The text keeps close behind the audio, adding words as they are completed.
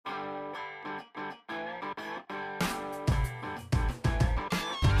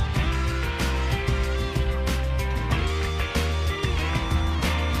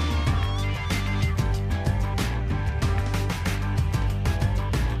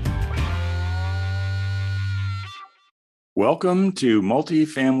Welcome to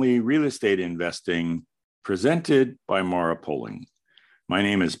Multifamily Real Estate Investing presented by Mara Poling. My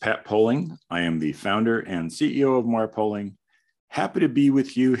name is Pat Poling. I am the founder and CEO of Mara Poling. Happy to be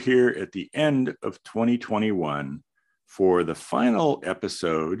with you here at the end of 2021 for the final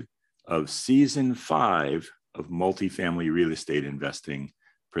episode of Season 5 of Multifamily Real Estate Investing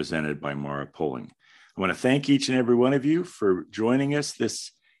presented by Mara Poling. I want to thank each and every one of you for joining us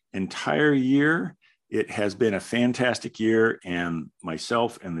this entire year. It has been a fantastic year, and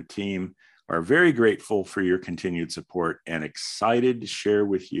myself and the team are very grateful for your continued support and excited to share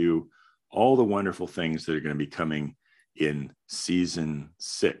with you all the wonderful things that are going to be coming in Season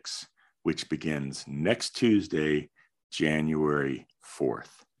 6, which begins next Tuesday, January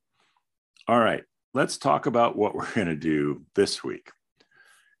 4th. All right, let's talk about what we're going to do this week.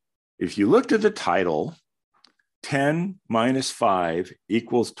 If you looked at the title, 10 minus 5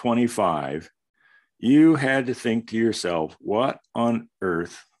 equals 25, you had to think to yourself, what on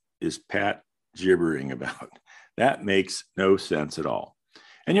earth is Pat gibbering about? That makes no sense at all.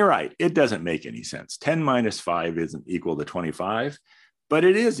 And you're right, it doesn't make any sense. 10 minus 5 isn't equal to 25, but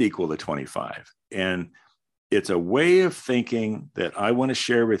it is equal to 25. And it's a way of thinking that I want to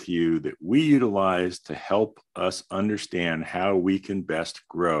share with you that we utilize to help us understand how we can best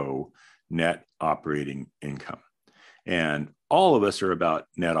grow net operating income. And all of us are about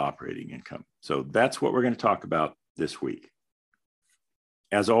net operating income. So that's what we're going to talk about this week.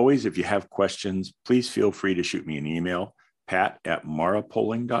 As always, if you have questions, please feel free to shoot me an email,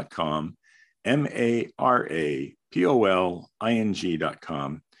 pat@marapoling.com,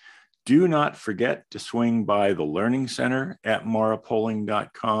 MARAPOLING.com. Do not forget to swing by the Learning Center at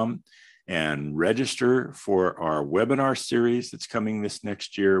marapoling.com and register for our webinar series that's coming this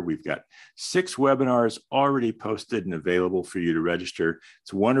next year. We've got 6 webinars already posted and available for you to register.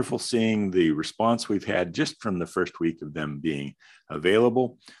 It's wonderful seeing the response we've had just from the first week of them being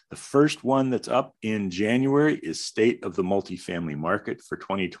available. The first one that's up in January is State of the Multifamily Market for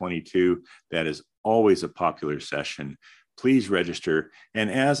 2022. That is always a popular session. Please register.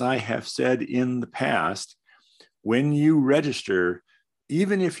 And as I have said in the past, when you register,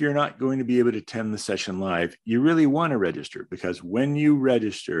 even if you're not going to be able to attend the session live, you really want to register, because when you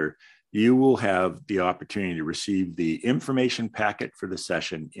register, you will have the opportunity to receive the information packet for the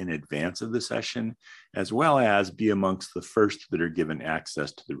session in advance of the session, as well as be amongst the first that are given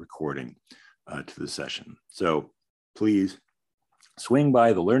access to the recording to the session. So please swing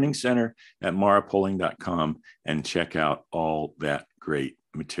by the Learning Center at marapoling.com and check out all that great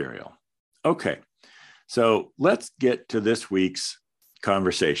material. Okay, so let's get to this week's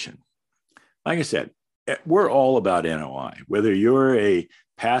conversation. Like I said, we're all about NOI. Whether you're a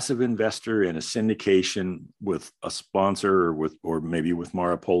passive investor in a syndication with a sponsor or maybe with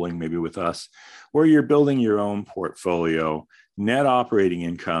Mara Poling, maybe with us, or you're building your own portfolio, net operating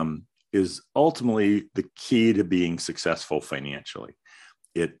income is ultimately the key to being successful financially.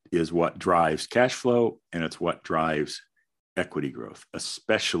 It is what drives cash flow, and it's what drives equity growth,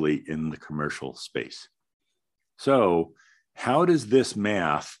 especially in the commercial space. So how does this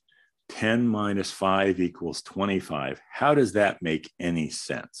math, 10 minus 5 equals 25, how does that make any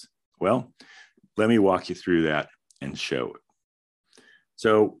sense? Well, let me walk you through that and show it.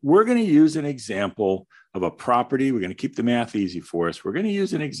 So we're going to use an example of a property. We're going to keep the math easy for us. We're going to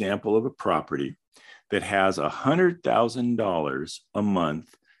use an example of a property that has $100,000 a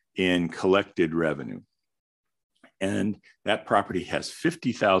month in collected revenue. And that property has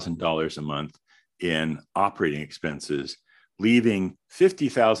 $50,000 a month in operating expenses, leaving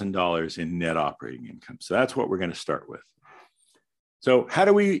 $50,000 in net operating income. So that's what we're going to start with. So how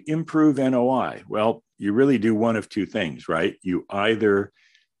do we improve NOI? Well, you really do one of two things, right? You either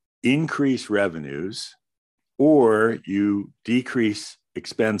increase revenues or you decrease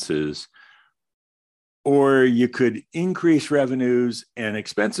expenses, or you could increase revenues and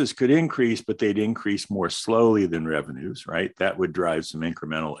expenses could increase, but they'd increase more slowly than revenues, right? That would drive some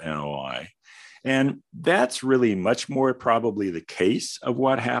incremental NOI. And that's really much more probably the case of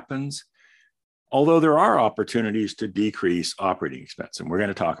what happens, although there are opportunities to decrease operating expense, and we're going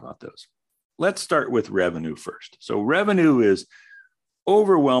to talk about those. Let's start with revenue first. So revenue is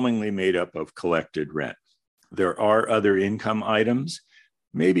overwhelmingly made up of collected rent. There are other income items.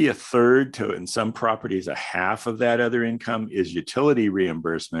 Maybe a third to, in some properties, a half of that other income is utility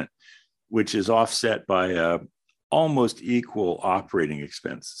reimbursement, which is offset by a almost equal operating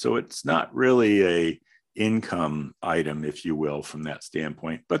expense. So it's not really a income item, if you will, from that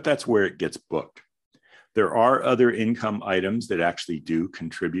standpoint, but that's where it gets booked. There are other income items that actually do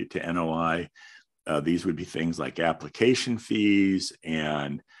contribute to NOI. These would be things like application fees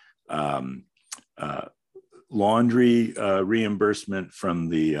and laundry reimbursement from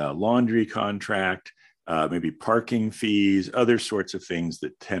the laundry contract, maybe parking fees, other sorts of things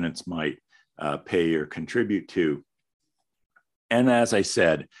that tenants might pay or contribute to. And as I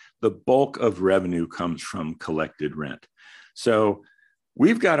said, the bulk of revenue comes from collected rent. So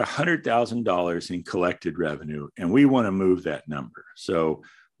we've got $100,000 in collected revenue, and we want to move that number. So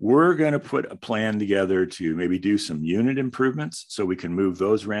we're going to put a plan together to maybe do some unit improvements so we can move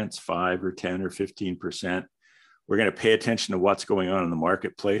those rents 5 or 10 or 15%. We're going to pay attention to what's going on in the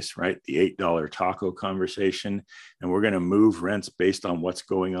marketplace, right? The $8 taco conversation. And we're going to move rents based on what's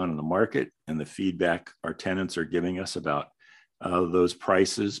going on in the market and the feedback our tenants are giving us about those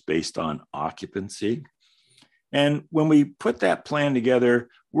prices based on occupancy. And when we put that plan together,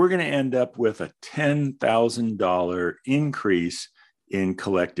 we're going to end up with a $10,000 increase in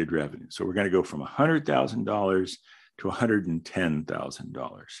collected revenue. So we're going to go from $100,000 to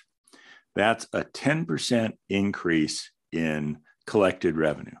 $110,000. That's a 10% increase in collected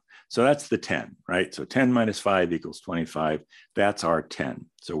revenue. So that's the 10, right? So 10 minus 5 equals 25. That's our 10.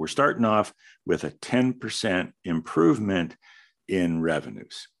 So we're starting off with a 10% improvement in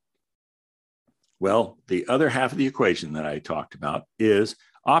revenues. Well, the other half of the equation that I talked about is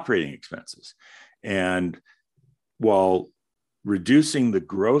operating expenses. And while reducing the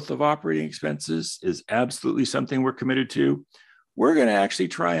growth of operating expenses is absolutely something we're committed to, we're going to actually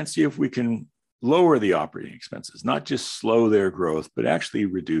try and see if we can lower the operating expenses, not just slow their growth, but actually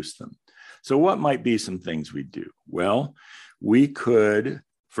reduce them. So what might be some things we do? Well, we could,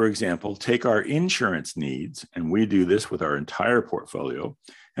 for example, take our insurance needs, and we do this with our entire portfolio,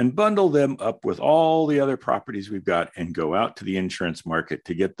 and bundle them up with all the other properties we've got and go out to the insurance market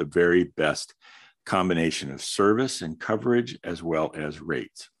to get the very best combination of service and coverage as well as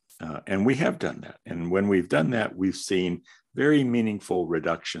rates. And we have done that. And when we've done that, we've seen very meaningful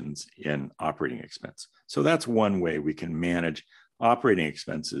reductions in operating expense. So that's one way we can manage operating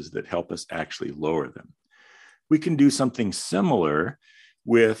expenses that help us actually lower them. We can do something similar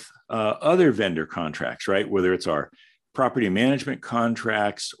with other vendor contracts, right? Whether it's our property management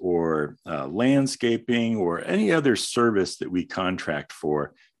contracts or landscaping or any other service that we contract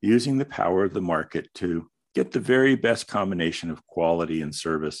for, using the power of the market to get the very best combination of quality and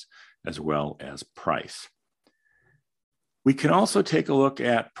service as well as price. We can also take a look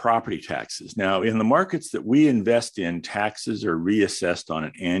at property taxes. Now, in the markets that we invest in, taxes are reassessed on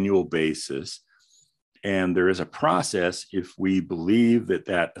an annual basis. And there is a process if we believe that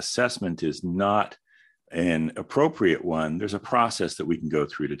that assessment is not an appropriate one, there's a process that we can go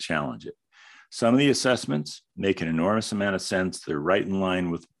through to challenge it. Some of the assessments make an enormous amount of sense. They're right in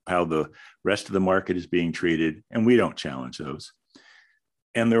line with how the rest of the market is being treated, and we don't challenge those.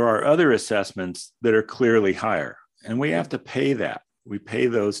 And there are other assessments that are clearly higher, and we have to pay that. We pay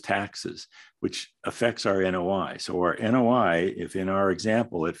those taxes, which affects our NOI. So our NOI, if in our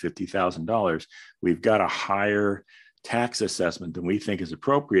example at $50,000, we've got a higher tax assessment than we think is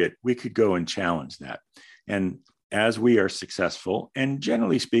appropriate, we could go and challenge that. And as we are successful, and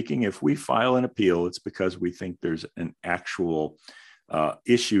generally speaking, if we file an appeal, it's because we think there's an actual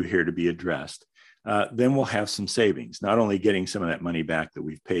issue here to be addressed, then we'll have some savings, not only getting some of that money back that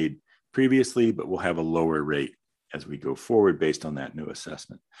we've paid previously, but we'll have a lower rate as we go forward based on that new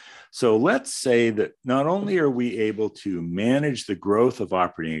assessment. So let's say that not only are we able to manage the growth of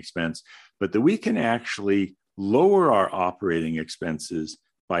operating expense, but that we can actually lower our operating expenses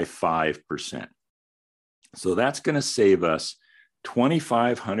by 5%. So that's going to save us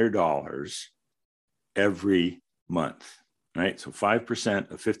 $2,500 every month, right? So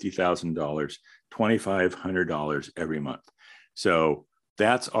 5% of $50,000, $2,500 every month. So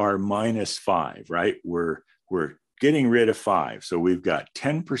that's our minus 5, right? We're getting rid of 5. So we've got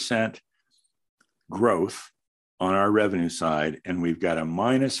 10% growth on our revenue side, and we've got a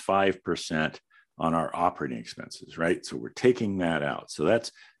minus 5% on our operating expenses, right? So we're taking that out. So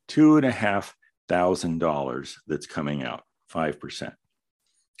that's $2,500 that's coming out, 5%.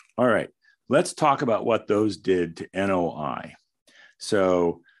 All right, let's talk about what those did to NOI.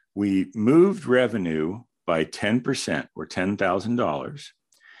 So we moved revenue by 10%, or $10,000.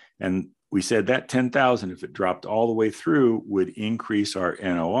 And we said that $10,000, if it dropped all the way through, would increase our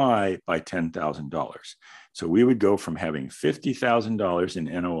NOI by $10,000. So we would go from having $50,000 in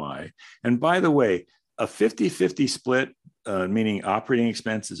NOI. And by the way, a 50-50 split, meaning operating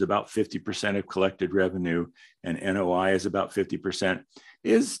expense is about 50% of collected revenue and NOI is about 50%,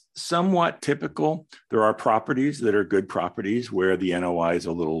 is somewhat typical. There are properties that are good properties where the NOI is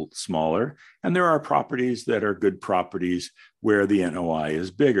a little smaller, and there are properties that are good properties where the NOI is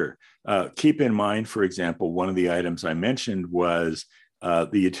bigger. Keep in mind, for example, one of the items I mentioned was the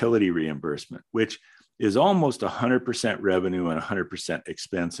utility reimbursement, which is almost 100% revenue and 100%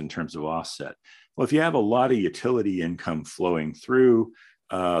 expense in terms of offset. Well, if you have a lot of utility income flowing through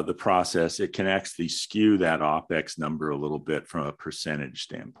the process, it can actually skew that OPEX number a little bit from a percentage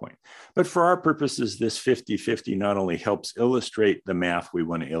standpoint. But for our purposes, this 50-50 not only helps illustrate the math we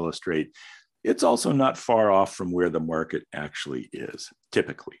want to illustrate, it's also not far off from where the market actually is,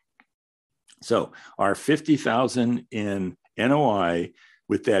 typically. So our 50,000 in NOI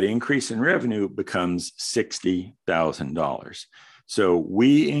with that increase in revenue becomes $60,000. So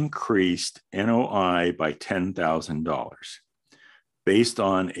we increased NOI by $10,000 based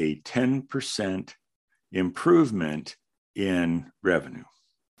on a 10% improvement in revenue.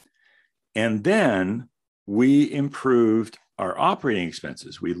 And then we improved our operating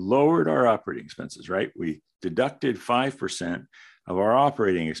expenses. We lowered our operating expenses, right? We deducted 5% of our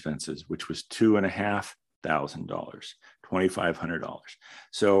operating expenses, which was $2,500, $2,500.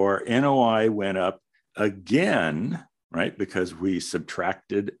 So our NOI went up again, right? Because we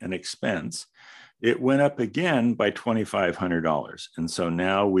subtracted an expense. It went up again by $2,500. And so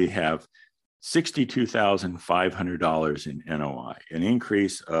now we have $62,500 in NOI, an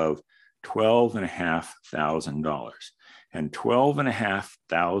increase of $12,500. And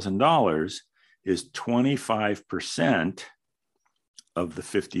 $12,500 is 25% of the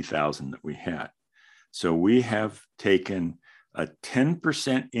 50,000 that we had. So we have taken a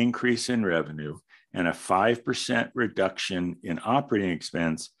 10% increase in revenue and a 5% reduction in operating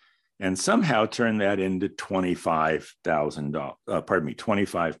expense, and somehow turn that into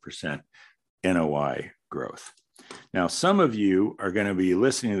 $25% NOI growth. Now, some of you are going to be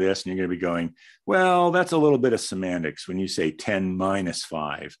listening to this and you're going to be going, well, that's a little bit of semantics. When you say 10 minus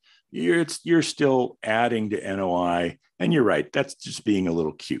 5, you're still adding to NOI. And you're right, that's just being a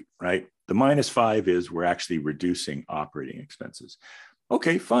little cute, right? The minus 5 is we're actually reducing operating expenses.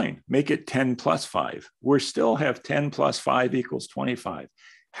 Okay, fine, make it 10 plus 5. We still have 10 plus 5 equals 25.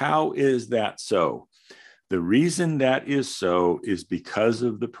 How is that so? The reason that is so is because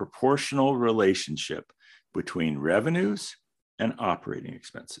of the proportional relationship between revenues and operating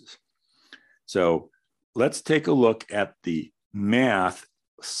expenses. So let's take a look at the math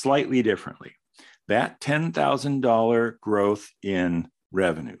slightly differently. That $10,000 growth in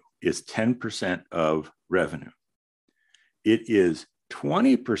revenue is 10% of revenue. It is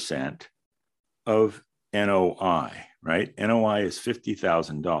 20% of NOI, right? NOI is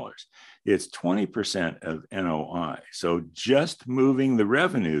 $50,000. It's 20% of NOI. So just moving the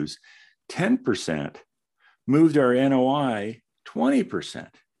revenues 10% moved our NOI 20%.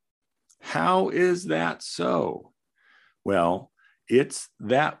 How is that so? Well, it's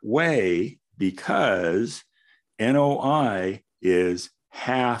that way because NOI is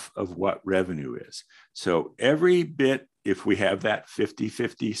half of what revenue is. So every bit, if we have that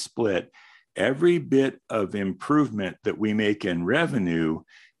 50-50 split, every bit of improvement that we make in revenue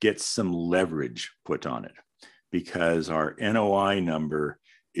gets some leverage put on it because our NOI number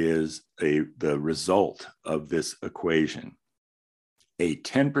is the result of this equation. A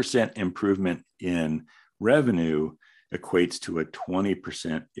 10% improvement in revenue equates to a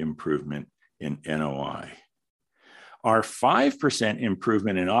 20% improvement in NOI. Our 5%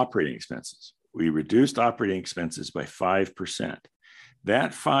 improvement in operating expenses, we reduced operating expenses by 5%.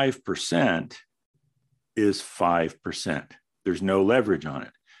 That 5% is 5%. There's no leverage on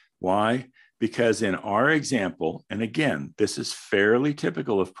it. Why? Because in our example, and again, this is fairly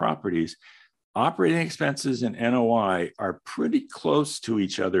typical of properties, operating expenses and NOI are pretty close to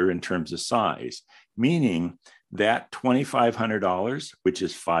each other in terms of size, meaning that $2,500, which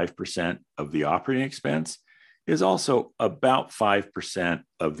is 5% of the operating expense, is also about 5%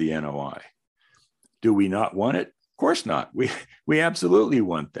 of the NOI. Do we not want it? Of course not. We absolutely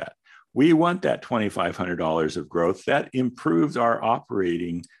want that. We want that $2,500 of growth. That improves our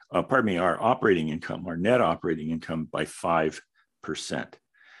operating income, our net operating income by 5%.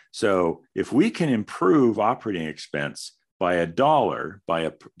 So if we can improve operating expense by $1,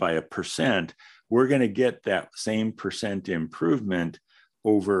 by a percent, we're going to get that same percent improvement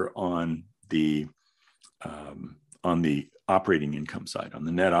over on the operating income side, on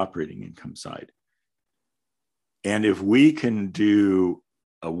the net operating income side. And if we can do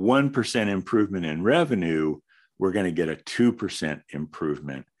a 1% improvement in revenue, we're going to get a 2%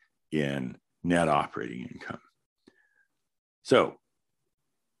 improvement in net operating income. So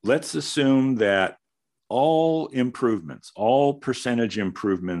let's assume that all improvements, all percentage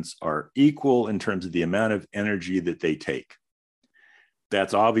improvements are equal in terms of the amount of energy that they take.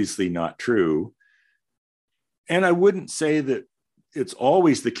 That's obviously not true. And I wouldn't say that it's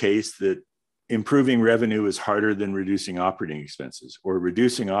always the case that improving revenue is harder than reducing operating expenses, or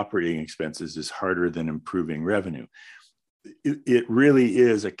reducing operating expenses is harder than improving revenue. It really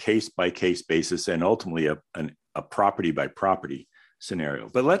is a case-by-case basis and ultimately a property-by-property scenario.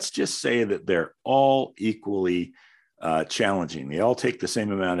 But let's just say that they're all equally challenging. They all take the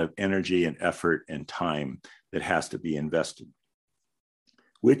same amount of energy and effort and time that has to be invested.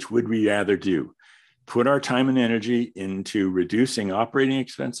 Which would we rather do? Put our time and energy into reducing operating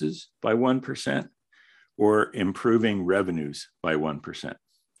expenses by 1% or improving revenues by 1%?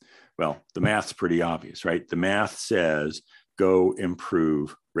 Well, the math's pretty obvious, right? The math says go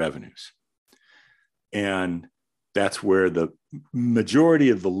improve revenues. And that's where the majority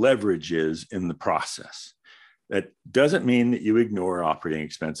of the leverage is in the process. That doesn't mean that you ignore operating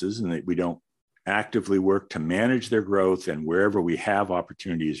expenses and that we don't actively work to manage their growth, and wherever we have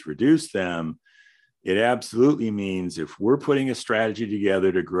opportunities, reduce them. It absolutely means if we're putting a strategy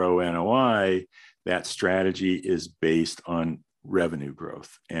together to grow NOI, that strategy is based on revenue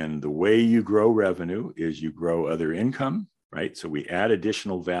growth. And the way you grow revenue is you grow other income, right? So we add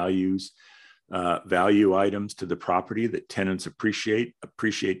additional value items to the property that tenants appreciate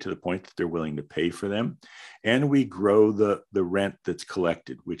to the point that they're willing to pay for them. And we grow the rent that's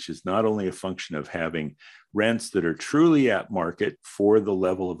collected, which is not only a function of having rents that are truly at market for the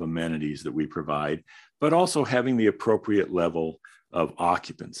level of amenities that we provide, but also having the appropriate level of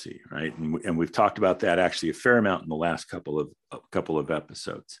occupancy, right? And we've talked about that actually a fair amount in the last couple of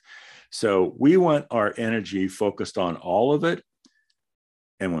episodes. So we want our energy focused on all of it.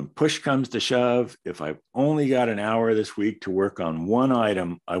 And when push comes to shove, if I've only got an hour this week to work on one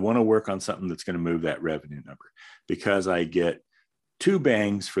item, I want to work on something that's going to move that revenue number, because I get 2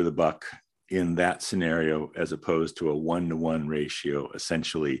 bangs for the buck in that scenario, as opposed to a 1-to-1 ratio,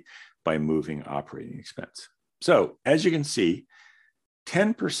 essentially by moving operating expense. So as you can see,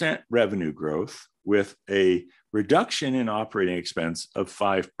 10% revenue growth with a reduction in operating expense of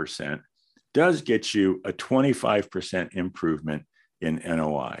 5% does get you a 25% improvement in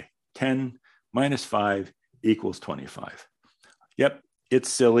NOI. 10 minus 5 equals 25. Yep, it's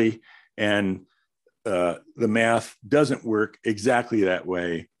silly. And the math doesn't work exactly that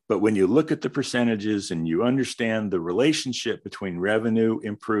way. But when you look at the percentages and you understand the relationship between revenue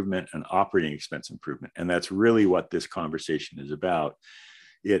improvement and operating expense improvement, and that's really what this conversation is about,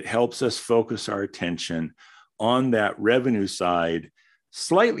 it helps us focus our attention on that revenue side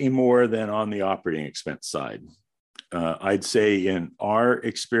slightly more than on the operating expense side. I'd say in our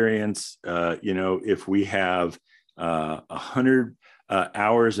experience, if we have 100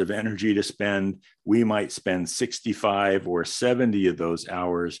 hours of energy to spend, we might spend 65 or 70 of those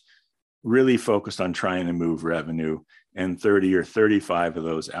hours really focused on trying to move revenue, and 30 or 35 of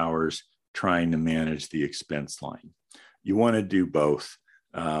those hours trying to manage the expense line. You want to do both,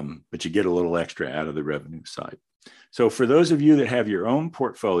 but you get a little extra out of the revenue side. So for those of you that have your own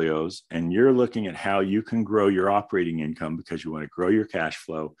portfolios and you're looking at how you can grow your operating income because you want to grow your cash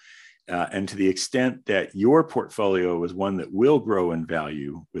flow, and to the extent that your portfolio is one that will grow in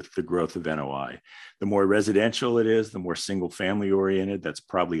value with the growth of NOI, the more residential it is, the more single family oriented, that's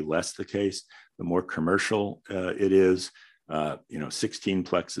probably less the case. The more commercial it is, 16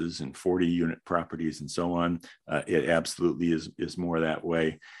 plexes and 40 unit properties and so on, it absolutely is more that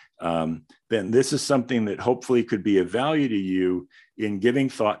way. Then this is something that hopefully could be of value to you in giving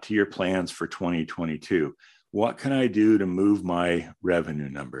thought to your plans for 2022. What can I do to move my revenue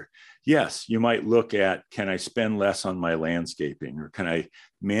number? Yes, you might look at, can I spend less on my landscaping, or can I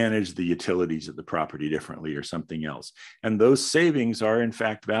manage the utilities of the property differently, or something else? And those savings are in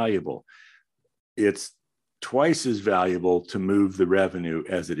fact valuable. It's twice as valuable to move the revenue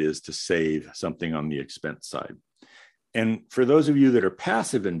as it is to save something on the expense side. And for those of you that are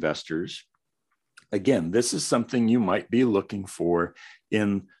passive investors, again, this is something you might be looking for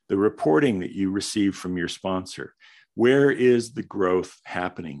in the reporting that you receive from your sponsor. Where is the growth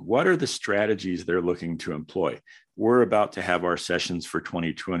happening? What are the strategies they're looking to employ? We're about to have our sessions for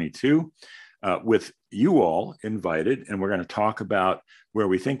 2022 with you all invited, and we're going to talk about where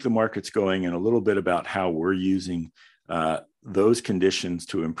we think the market's going and a little bit about how we're using those conditions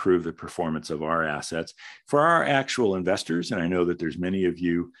to improve the performance of our assets. For our actual investors, and I know that there's many of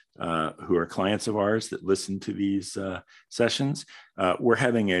you who are clients of ours that listen to these sessions, we're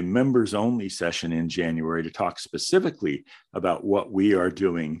having a members only session in January to talk specifically about what we are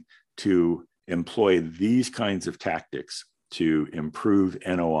doing to employ these kinds of tactics to improve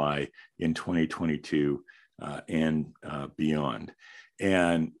NOI in 2022 and beyond.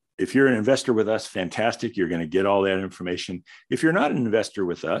 And if you're an investor with us, fantastic. You're going to get all that information. If you're not an investor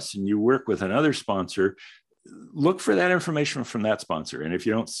with us and you work with another sponsor, look for that information from that sponsor. And if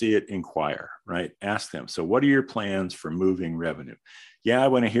you don't see it, inquire, right? Ask them. So what are your plans for moving revenue? Yeah, I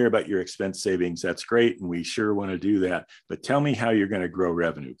want to hear about your expense savings. That's great. And we sure want to do that. But tell me how you're going to grow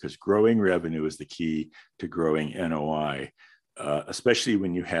revenue, because growing revenue is the key to growing NOI, especially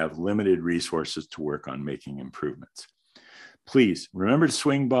when you have limited resources to work on making improvements. Please remember to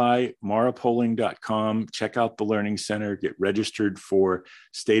swing by marapolling.com, check out the Learning Center, get registered for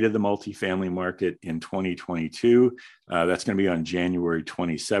State of the Multifamily Market in 2022. That's going to be on January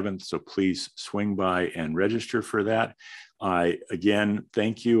 27th. So please swing by and register for that. I, again,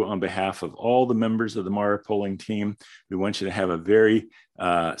 thank you on behalf of all the members of the Mara Polling team. We want you to have a very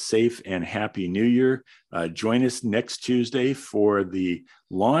safe and happy new year. Join us next Tuesday for the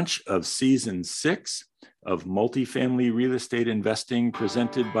launch of season 6 of Multifamily Real Estate Investing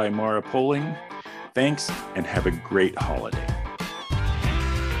presented by Mara Polling. Thanks and have a great holiday.